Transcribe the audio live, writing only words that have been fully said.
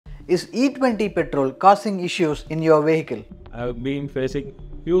Is E20 petrol causing issues in your vehicle? I've been facing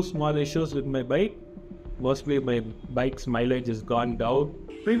few small issues with my bike. Mostly my bike's mileage has gone down.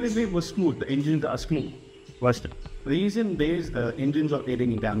 Previously it was smooth, the engines are smooth. But recent days the engines are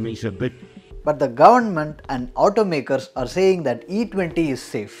getting damaged a bit. But the government and automakers are saying that E20 is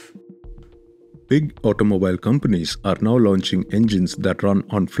safe. Big automobile companies are now launching engines that run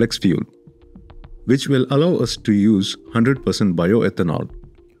on flex fuel, which will allow us to use 100% bioethanol.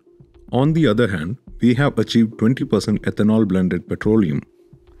 On the other hand, we have achieved 20% ethanol-blended petroleum.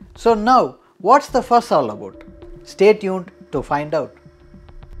 So now, what's the fuss all about? Stay tuned to find out.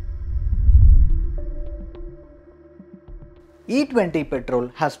 E20 petrol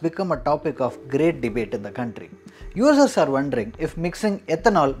has become a topic of great debate in the country. Users are wondering if mixing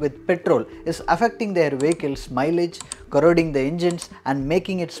ethanol with petrol is affecting their vehicle's mileage, corroding the engines and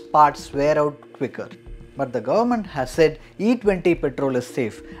making its parts wear out quicker. But the government has said E20 petrol is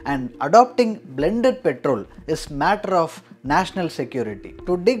safe and adopting blended petrol is matter of national security.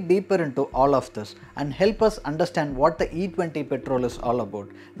 To dig deeper into all of this and help us understand what the E20 petrol is all about,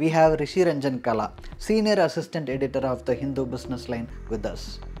 we have Rishi Ranjan Kala, Senior Assistant Editor of the Hindu BusinessLine with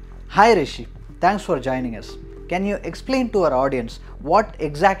us. Hi Rishi, thanks for joining us. Can you explain to our audience what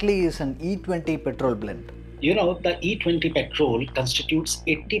exactly is an E20 petrol blend? You know, the E20 petrol constitutes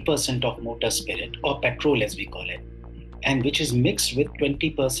 80% of motor spirit, or petrol as we call it, and which is mixed with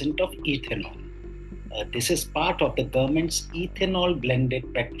 20% of ethanol. This is part of the government's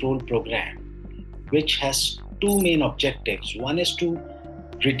ethanol-blended petrol program, which has two main objectives. One is to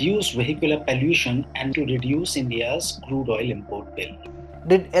reduce vehicular pollution and to reduce India's crude oil import bill.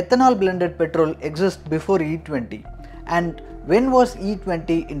 Did ethanol-blended petrol exist before E20? And when was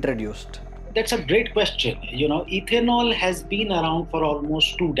E20 introduced? That's a great question. You know, ethanol has been around for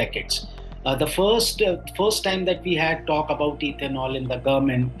almost 2 decades. The first time that we had talk about ethanol in the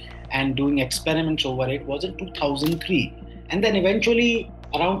government and doing experiments over it was in 2003. And then eventually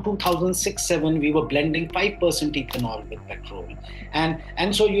around 2006-07, we were blending 5% ethanol with petrol.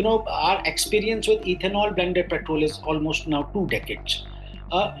 And so, you know, our experience with ethanol blended petrol is almost now 2 decades.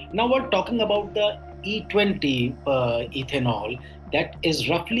 Now we're talking about the E20 ethanol. That is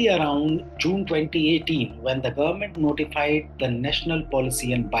roughly around June 2018 when the government notified the national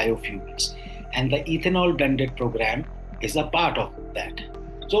policy on biofuels, and the ethanol blended program is a part of that.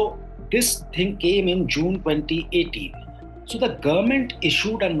 So this thing came in June 2018. So the government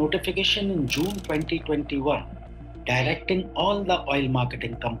issued a notification in June 2021 directing all the oil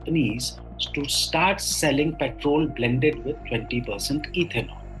marketing companies to start selling petrol blended with 20%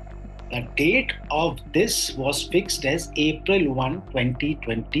 ethanol. The date of this was fixed as April 1,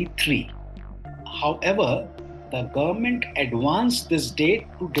 2023. However, the government advanced this date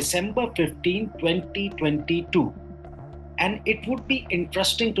to December 15, 2022. And it would be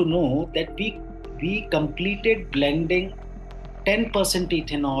interesting to know that we completed blending 10%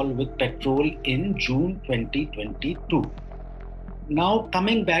 ethanol with petrol in June 2022. Now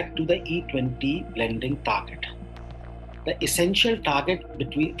coming back to the E20 blending target. The essential target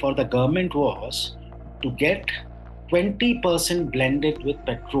for the government was to get 20% blended with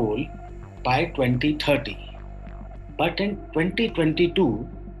petrol by 2030. But in 2022,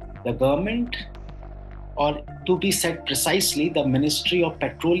 the government, or to be said precisely, the Ministry of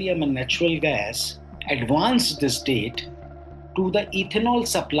Petroleum and Natural Gas advanced this date to the ethanol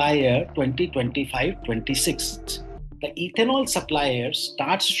supplier 2025-26. The ethanol supplier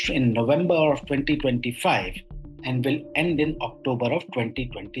starts in November of 2025 and will end in October of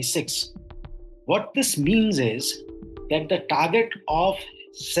 2026. What this means is that the target of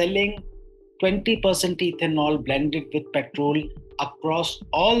selling 20% ethanol blended with petrol across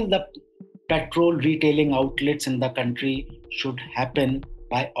all the petrol retailing outlets in the country should happen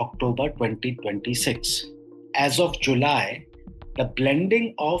by October 2026. As of July, the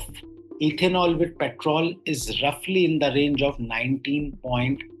blending of ethanol with petrol is roughly in the range of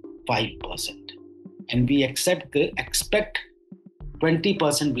 19.5%. And we expect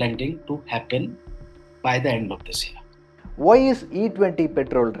 20% blending to happen by the end of this year. Why is E20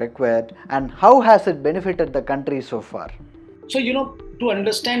 petrol required and how has it benefited the country so far? So, you know, to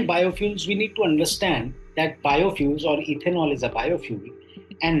understand biofuels, we need to understand that biofuels, or ethanol is a biofuel,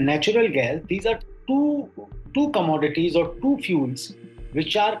 and natural gas, these are two commodities or two fuels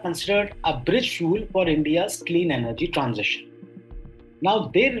which are considered a bridge fuel for India's clean energy transition.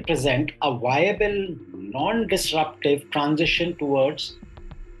 Now, they represent a viable, non-disruptive transition towards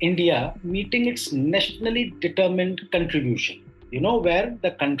India meeting its nationally determined contribution. You know, where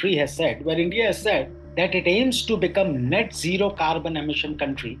India has said that it aims to become net zero carbon emission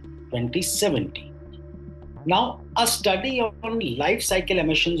country 2070. Now, a study on life cycle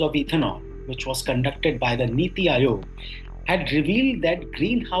emissions of ethanol, which was conducted by the Niti Aayog, had revealed that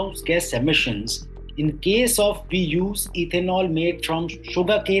greenhouse gas emissions in case of we use ethanol made from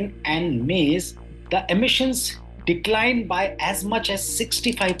sugarcane and maize, the emissions declined by as much as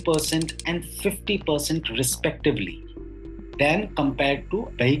 65% and 50% respectively than compared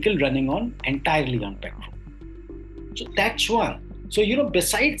to vehicle running on entirely on petrol. So that's one. So,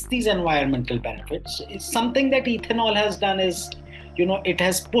 besides these environmental benefits, it's something that ethanol has done is, it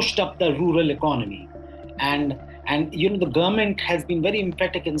has pushed up the rural economy. And the government has been very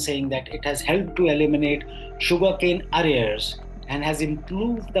emphatic in saying that it has helped to eliminate sugarcane arrears and has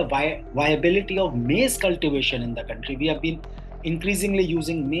improved the viability of maize cultivation in the country. We have been increasingly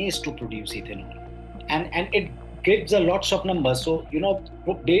using maize to produce ethanol. And it gives a lots of numbers. So,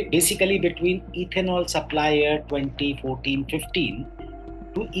 basically between ethanol supply year 2014-15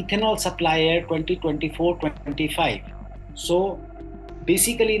 to ethanol supply year 2024-25. So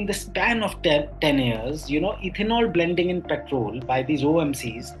basically in the span of 10 years, ethanol blending in petrol by these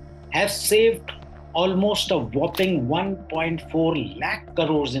OMCs have saved almost a whopping 1.4 lakh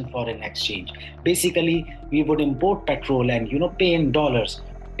crores in foreign exchange. Basically, we would import petrol and, pay in dollars.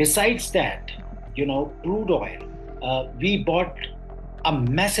 Besides that, crude oil, we bought a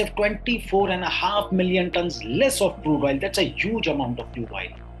massive 24.5 million tons less of crude oil. That's a huge amount of crude oil.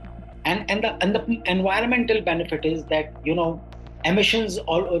 And the environmental benefit is that, emissions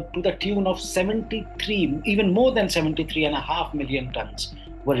all to the tune of 73, even more than 73.5 million tons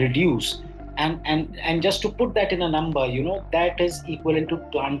were reduced. And just to put that in a number, that is equivalent to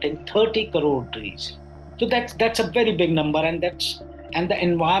planting 30 crore trees. So that's a very big number, and the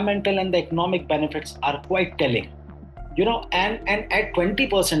environmental and the economic benefits are quite telling. And at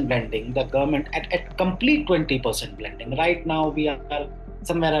 20% blending, the government at complete 20% blending, right now we are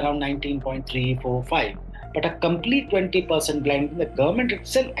somewhere around 19.345. But a complete 20% blend, the government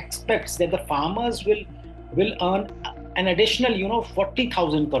itself expects that the farmers will earn an additional,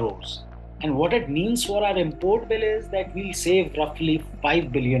 40,000 crores. And what it means for our import bill is that we'll save roughly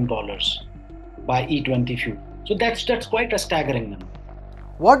 $5 billion by E20 fuel. So that's quite a staggering number.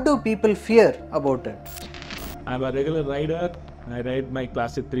 What do people fear about it? I'm a regular rider. I ride my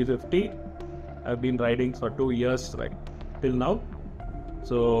classic 350. I've been riding for 2 years right till now.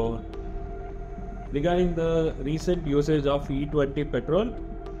 So regarding the recent usage of E20 petrol,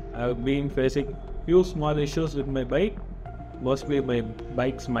 I've been facing few small issues with my bike. Mostly my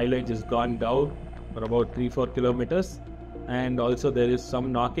bike's mileage has gone down for about 3-4 kilometers, and also there is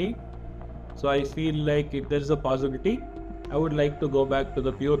some knocking. So I feel like if there is a possibility, I would like to go back to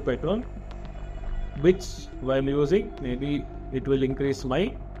the pure petrol, which while using, maybe it will increase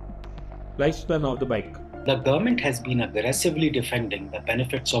my lifespan of the bike. The government has been aggressively defending the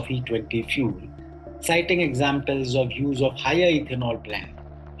benefits of E20 fuel, citing examples of use of higher ethanol blend,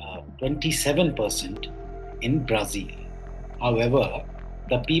 27% in Brazil. However,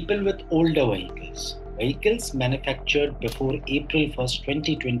 the people with older vehicles manufactured before April 1st,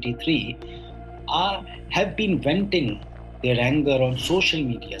 2023, have been venting their anger on social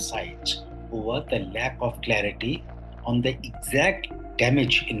media sites over the lack of clarity on the exact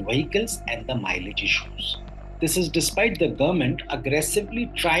damage in vehicles and the mileage issues. This is despite the government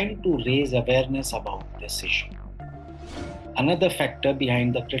aggressively trying to raise awareness about this issue. Another factor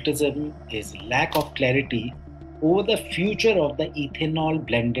behind the criticism is lack of clarity over the future of the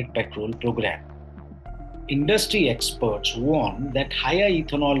ethanol-blended petrol program. Industry experts warn that higher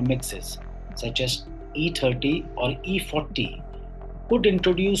ethanol mixes, such as E30 or E40, could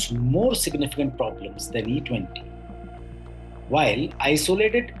introduce more significant problems than E20. While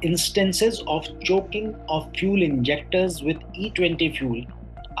isolated instances of choking of fuel injectors with E20 fuel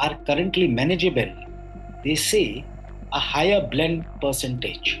are currently manageable, they say a higher blend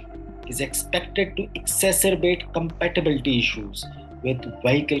percentage is expected to exacerbate compatibility issues with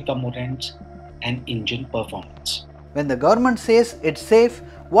vehicle components and engine performance. When the government says it's safe,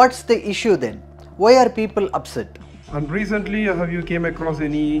 what's the issue then? Why are people upset? And recently, have you came across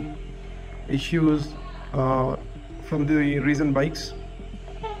any issues from the recent bikes?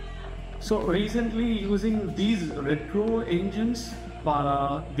 So recently using these retro engines,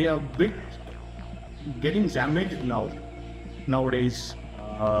 they are bit getting damaged nowadays.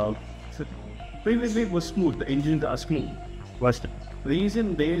 So previously it was smooth, the engines are smooth. But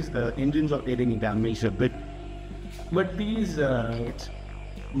recent days the engines are getting damaged a bit. But these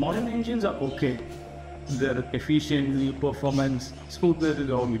modern engines are okay. Their efficiency, performance, smoothness is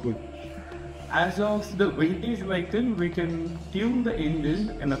all good. As of the vintage vehicle, we can tune the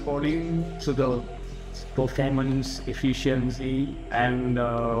engine and according to the performance, efficiency, and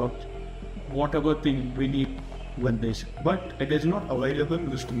whatever thing we need with this, but it is not available in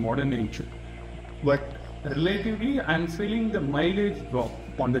this modern age. But relatively, I'm feeling the mileage drop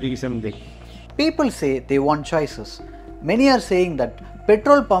on the recent day. People say they want choices. Many are saying that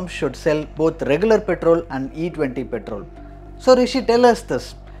petrol pumps should sell both regular petrol and E20 petrol. So Rishi, tell us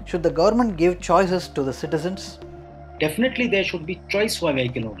this. Should the government give choices to the citizens? Definitely there should be choice for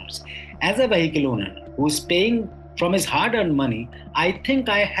vehicle owners. As a vehicle owner who is paying from his hard-earned money, I think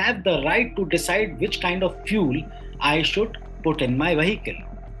I have the right to decide which kind of fuel I should put in my vehicle.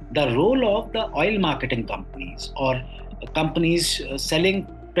 The role of the oil marketing companies or companies selling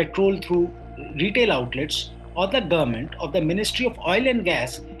petrol through retail outlets or the government or the Ministry of Oil and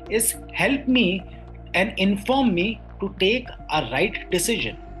Gas is help me and inform me to take a right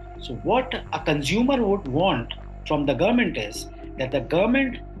decision. So what a consumer would want from the government is that the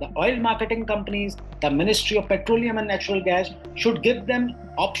government, the oil marketing companies, the Ministry of Petroleum and Natural Gas should give them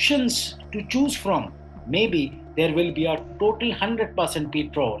options to choose from. Maybe there will be a total 100%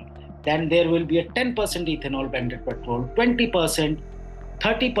 petrol, then there will be a 10% ethanol-blended petrol, 20%,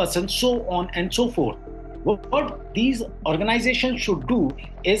 30%, so on and so forth. What these organizations should do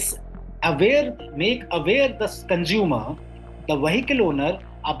is make aware the consumer, the vehicle owner,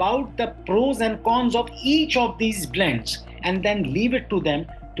 about the pros and cons of each of these blends and then leave it to them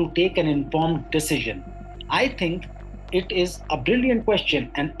to take an informed decision. I think it is a brilliant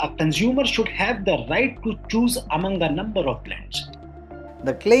question and a consumer should have the right to choose among a number of blends.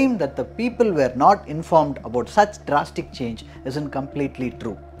 The claim that the people were not informed about such drastic change isn't completely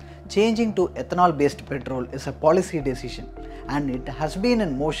true. Changing to ethanol-based petrol is a policy decision and it has been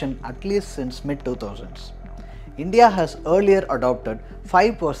in motion at least since mid-2000s. India has earlier adopted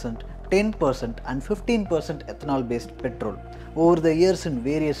 5%, 10% and 15% ethanol-based petrol over the years in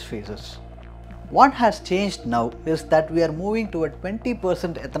various phases. What has changed now is that we are moving to a 20%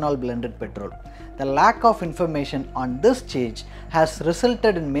 ethanol-blended petrol. The lack of information on this change has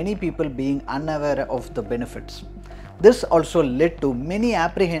resulted in many people being unaware of the benefits. This also led to many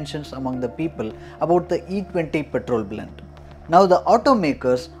apprehensions among the people about the E20 petrol blend. Now the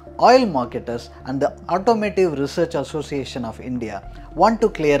automakers, oil marketers and the Automotive Research Association of India want to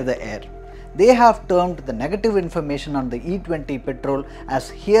clear the air. They have termed the negative information on the E20 petrol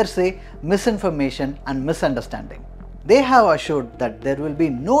as hearsay, misinformation and misunderstanding. They have assured that there will be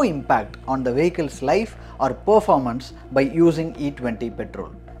no impact on the vehicle's life or performance by using E20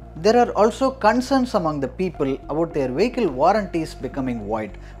 petrol. There are also concerns among the people about their vehicle warranties becoming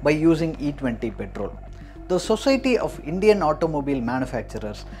void by using E20 petrol. The Society of Indian Automobile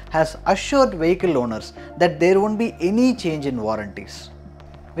Manufacturers has assured vehicle owners that there won't be any change in warranties.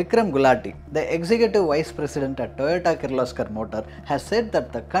 Vikram Gulati, the Executive Vice President at Toyota Kirloskar Motor, has said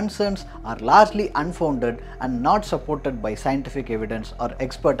that the concerns are largely unfounded and not supported by scientific evidence or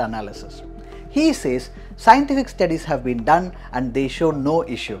expert analysis. He says scientific studies have been done and they show no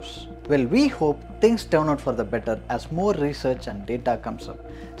issues. Well, we hope things turn out for the better as more research and data comes up.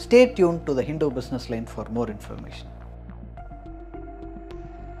 Stay tuned to the Hindu BusinessLine for more information.